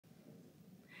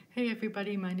Hey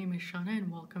everybody, my name is Shauna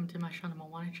and welcome to my Shauna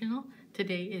Moana channel.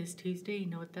 Today is Tuesday. You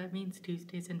know what that means.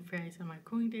 Tuesdays and Fridays are my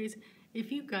growing days.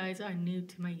 If you guys are new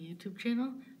to my YouTube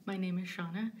channel, my name is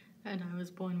Shauna and I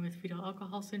was born with fetal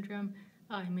alcohol syndrome.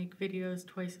 I make videos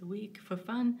twice a week for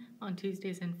fun on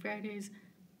Tuesdays and Fridays,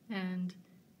 and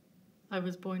I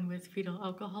was born with fetal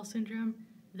alcohol syndrome.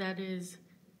 That is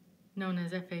known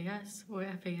as FAS or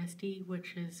FASD,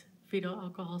 which is fetal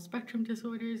alcohol spectrum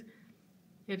disorders.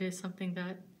 It is something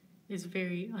that is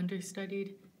very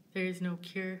understudied. There is no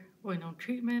cure or no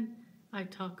treatment. I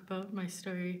talk about my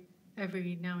story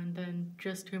every now and then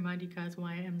just to remind you guys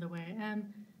why I am the way I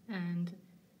am and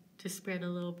to spread a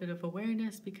little bit of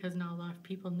awareness, because not a lot of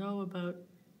people know about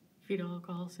fetal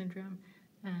alcohol syndrome.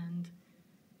 And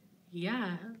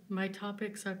yeah, my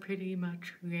topics are pretty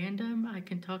much random. I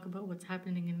can talk about what's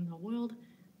happening in the world,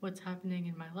 what's happening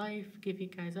in my life, give you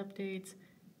guys updates,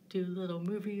 do little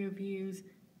movie reviews,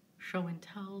 show and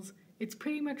tells. It's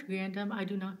pretty much random. I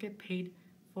do not get paid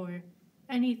for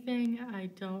anything.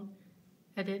 I don't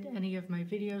edit any of my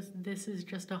videos. This is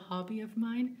just a hobby of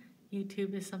mine.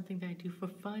 YouTube is something that I do for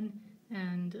fun,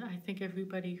 and I think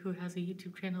everybody who has a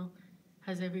YouTube channel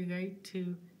has every right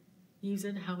to use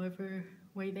it however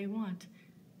way they want.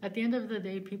 At the end of the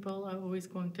day, people are always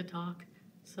going to talk,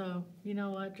 so you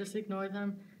know what, just ignore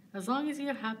them. As long as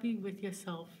you're happy with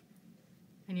yourself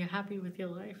and you're happy with your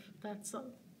life, that's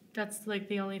like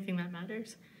the only thing that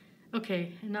matters.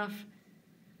 Okay, enough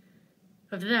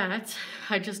of that.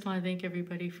 I just want to thank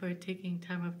everybody for taking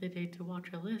time of the day to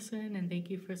watch or listen, and thank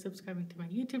you for subscribing to my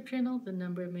YouTube channel. The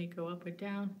number may go up or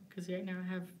down because right now I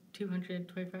have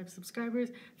 225 subscribers.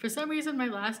 For some reason, my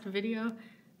last video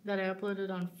that I uploaded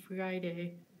on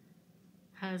Friday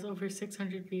has over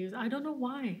 600 views. I don't know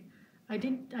why. I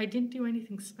didn't do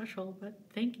anything special, but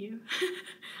thank you.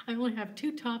 I only have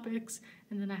 2 topics,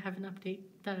 and then I have an update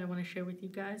that I want to share with you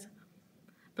guys.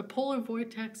 The polar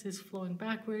vortex is flowing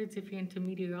backwards if you're into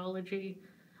meteorology.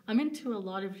 I'm into a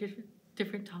lot of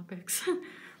different topics.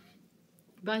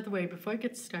 By the way, before I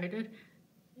get started,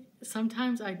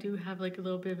 sometimes I do have like a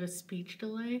little bit of a speech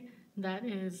delay. That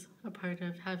is a part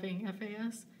of having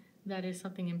FAS. That is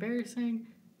something embarrassing,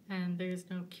 and there's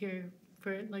no cure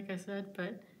for it, like I said,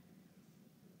 but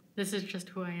this is just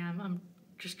who I am. I'm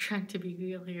just trying to be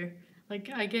real here. Like,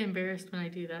 I get embarrassed when I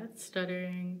do that,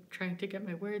 stuttering, trying to get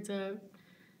my words out.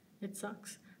 It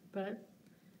sucks, but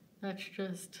that's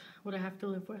just what I have to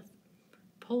live with.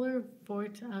 Polar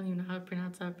vortex, I don't even know how to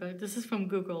pronounce that, but this is from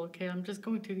Google, okay? I'm just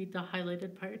going to read the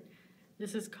highlighted part.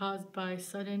 This is caused by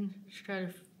sudden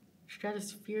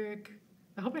stratospheric,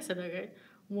 I hope I said that right,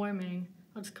 warming,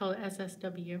 I'll just call it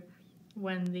SSW,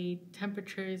 when the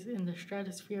temperatures in the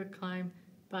stratosphere climb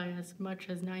by as much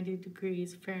as 90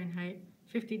 degrees Fahrenheit,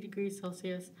 50 degrees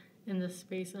Celsius in the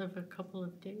space of a couple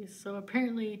of days. So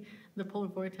apparently the polar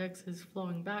vortex is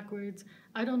flowing backwards.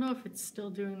 I don't know if it's still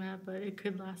doing that, but it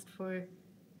could last for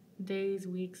days,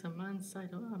 weeks, and months.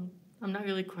 I'm not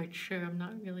really quite sure. I'm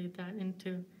not really that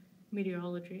into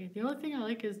meteorology. The only thing I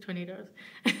like is tornadoes.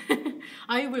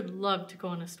 I would love to go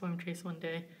on a storm chase one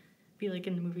day, be like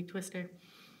in the movie Twister.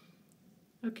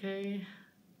 Okay,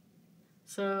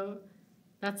 so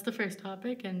that's the first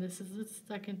topic, and this is the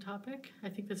second topic. I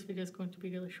think this video is going to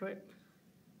be really short.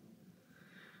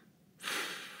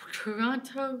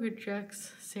 Toronto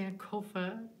rejects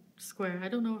Sankofa Square. I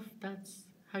don't know if that's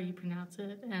how you pronounce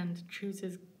it, and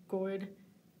chooses Gord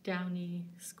Downie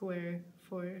Square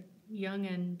for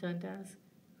Yonge-Dundas.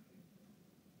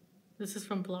 This is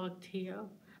from Blog TO.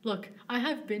 Look, I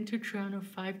have been to Toronto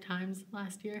 5 times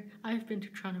last year. I've been to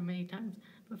Toronto many times,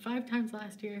 but 5 times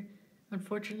last year,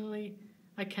 unfortunately,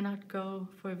 I cannot go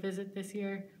for a visit this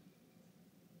year,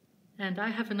 and I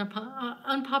have an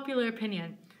unpopular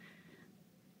opinion.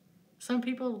 Some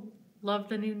people love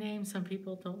the new name, some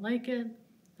people don't like it.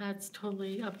 That's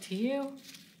totally up to you.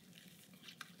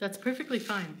 That's perfectly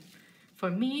fine.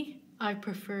 For me, I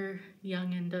prefer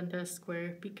Yonge-Dundas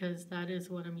Square because that is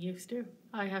what I'm used to.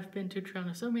 I have been to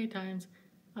Toronto so many times,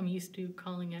 I'm used to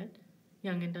calling it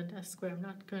Yonge-Dundas Square.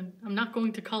 I'm not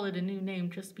going to call it a new name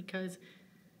just because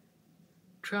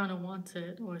Toronto wants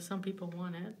it or some people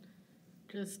want it.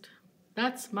 Just,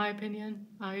 that's my opinion.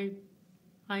 I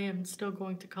am still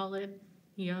going to call it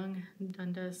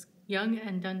Yonge-Dundas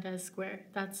Square.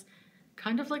 That's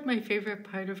kind of like my favorite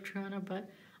part of Toronto, but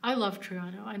I love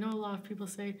Toronto. I know a lot of people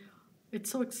say it's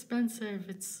so expensive,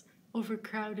 it's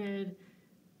overcrowded.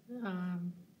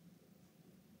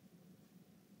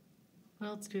 What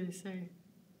else do they say?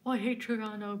 Oh, I hate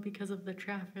Toronto because of the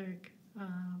traffic.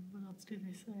 What else do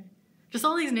they say? Just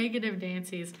all these negative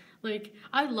Nancy's. Like,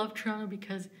 I love Toronto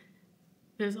because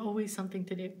there's always something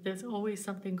to do. There's always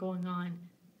something going on.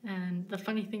 And the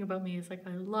funny thing about me is like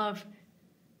I love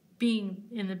being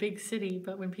in the big city,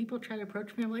 but when people try to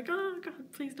approach me, I'm like, oh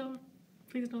God, please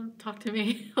don't talk to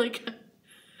me. Like,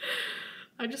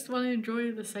 I just want to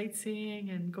enjoy the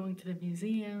sightseeing and going to the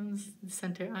museums, the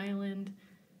Center Island,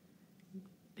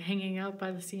 hanging out by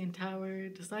the CN Tower.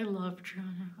 Just, I love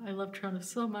Toronto. I love Toronto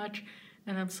so much,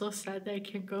 and I'm so sad that I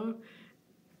can't go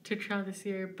to Toronto this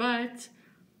year, but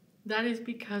that is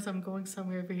because I'm going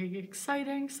somewhere very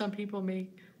exciting. Some people may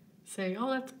say,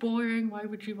 oh, that's boring. Why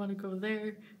would you want to go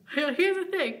there? Here's the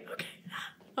thing.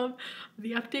 Okay.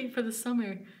 The update for the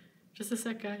summer. Just a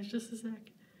sec, guys. Just a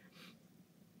sec.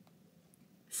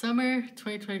 Summer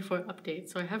 2024 update.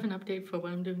 So I have an update for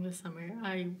what I'm doing this summer.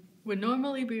 I would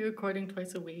normally be recording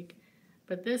twice a week,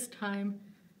 but this time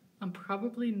I'm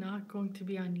probably not going to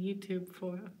be on YouTube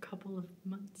for a couple of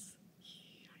months.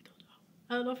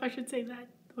 I don't know if I should say that.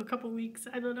 A couple weeks.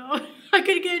 I don't know. I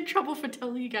could get in trouble for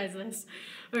telling you guys this.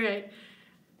 All right.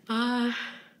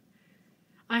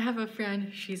 I have a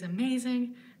friend. She's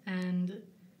amazing, and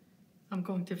I'm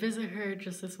going to visit her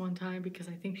just this one time because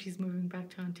I think she's moving back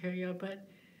to Ontario, but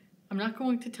I'm not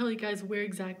going to tell you guys where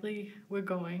exactly we're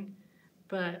going,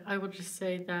 but I will just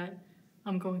say that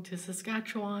I'm going to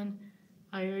Saskatchewan.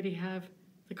 I already have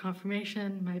the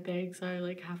confirmation. My bags are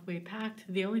like halfway packed.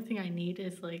 The only thing I need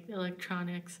is like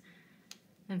electronics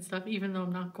and stuff, even though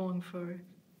I'm not going for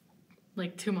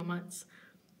like 2 more months.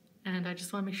 And I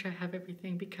just want to make sure I have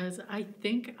everything because I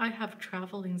think I have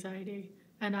travel anxiety.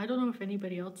 And I don't know if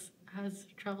anybody else has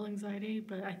travel anxiety,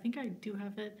 but I think I do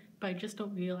have it, but I just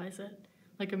don't realize it.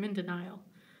 Like, I'm in denial.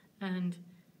 And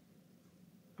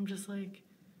I'm just like,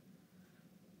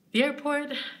 the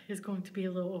airport is going to be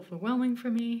a little overwhelming for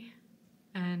me.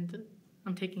 And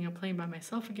I'm taking a plane by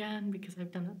myself again because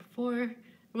I've done that before.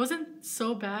 It wasn't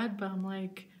so bad, but I'm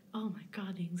like, oh my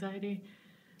God, the anxiety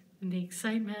and the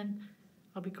excitement.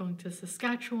 I'll be going to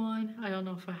Saskatchewan. I don't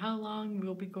know for how long.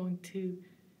 We'll be going to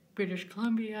British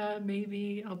Columbia,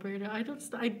 maybe Alberta.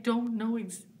 I don't know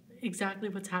exactly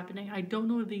what's happening. I don't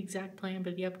know the exact plan,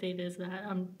 but the update is that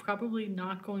I'm probably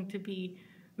not going to be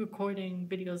recording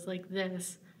videos like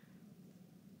this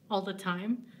all the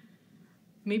time.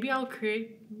 Maybe I'll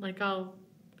create, like I'll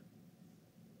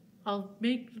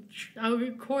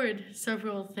record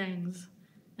several things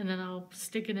and then I'll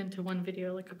stick it into one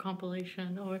video, like a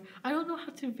compilation, or I don't know how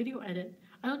to video edit.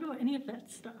 I don't know any of that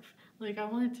stuff. Like, I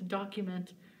wanted to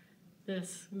document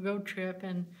this road trip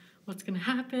and what's gonna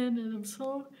happen, and I'm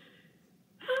so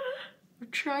I'm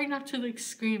trying not to like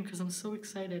scream because I'm so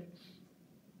excited.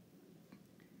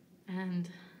 And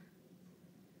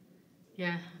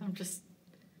yeah, I'm just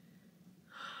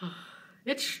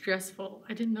it's stressful.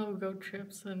 I didn't know road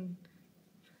trips and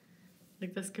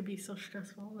like this could be so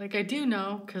stressful. Like, I do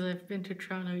know because I've been to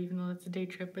Toronto, even though it's a day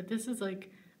trip, but this is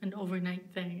like an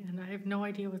overnight thing and I have no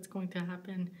idea what's going to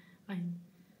happen. I'm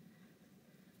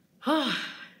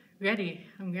ready.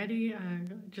 I'm ready. I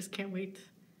just can't wait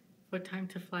for time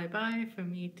to fly by, for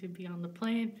me to be on the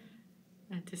plane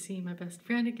and to see my best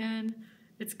friend again.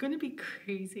 It's going to be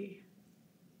crazy,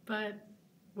 but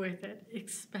worth it.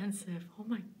 Expensive. Oh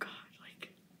my God.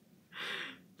 Like,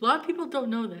 a lot of people don't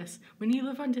know this. When you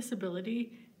live on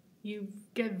disability, you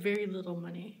get very little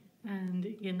money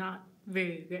and you're not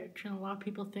very rich. And a lot of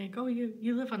people think, oh,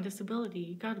 you live on disability,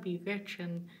 you got to be rich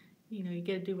and, you know, you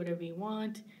get to do whatever you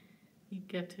want. You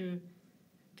get to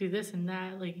do this and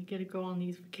that. Like, you get to go on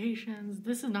these vacations.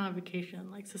 This is not a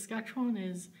vacation. Like, Saskatchewan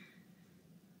is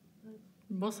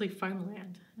mostly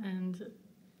farmland and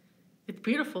it's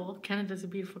beautiful. Canada's a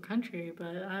beautiful country,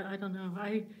 but I don't know.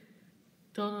 I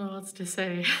don't know what else to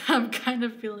say. I'm kind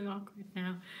of feeling awkward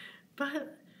now,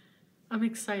 but I'm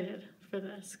excited for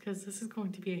this because this is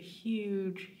going to be a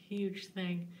huge, huge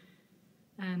thing.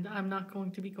 And I'm not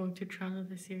going to be going to Toronto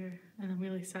this year, and I'm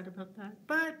really sad about that.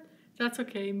 But that's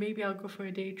okay. Maybe I'll go for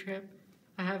a day trip.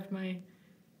 I have my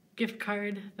gift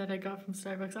card that I got from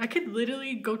Starbucks. I could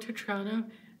literally go to Toronto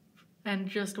and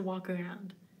just walk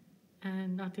around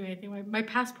and not do anything. My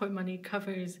passport money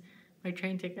covers my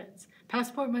train tickets.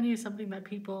 Passport money is something that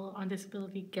people on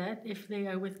disability get if they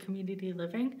are with community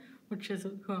living, which is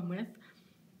who I'm with.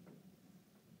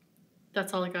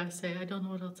 That's all I gotta say. I don't know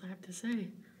what else I have to say.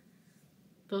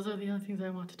 Those are the only things I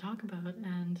want to talk about,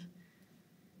 and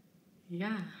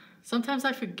yeah. Sometimes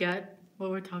I forget what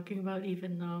we're talking about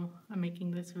even though I'm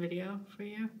making this video for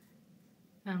you.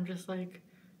 And I'm just like,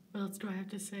 what else do I have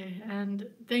to say? And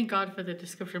thank God for the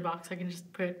description box. I can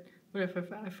just put whatever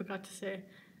I forgot to say.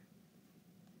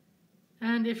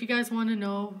 And if you guys want to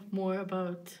know more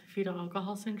about fetal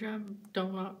alcohol syndrome,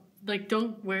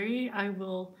 don't worry. I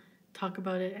will talk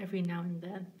about it every now and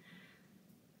then.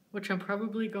 which I'm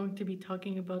probably going to be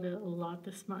talking about it a lot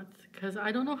this month because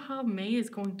I don't know how May is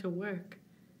going to work.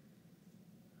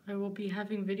 I will be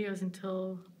having videos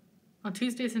on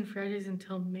Tuesdays and Fridays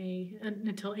until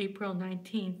April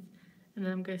 19th, and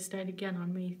then I'm going to start again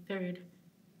on May 3rd.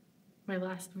 My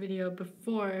last video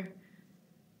before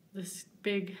this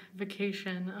big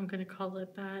vacation, I'm going to call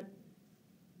it that,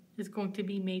 is going to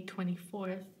be May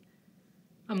 24th.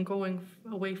 I'm going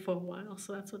away for a while,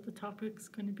 so that's what the topic's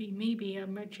going to be. Maybe I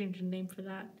might change the name for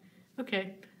that.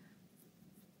 Okay.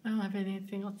 I don't have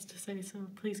anything else to say, so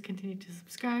please continue to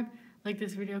subscribe, like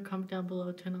this video, comment down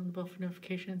below, turn on the bell for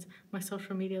notifications. My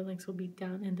social media links will be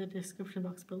down in the description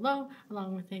box below,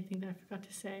 along with anything that I forgot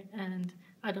to say. And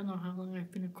I don't know how long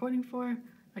I've been recording for.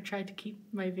 I tried to keep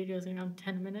my videos around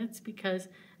 10 minutes because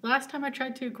last time I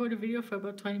tried to record a video for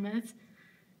about 20 minutes,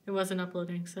 it wasn't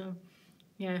uploading. So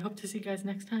yeah, I hope to see you guys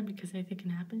next time because anything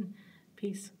can happen.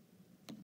 Peace.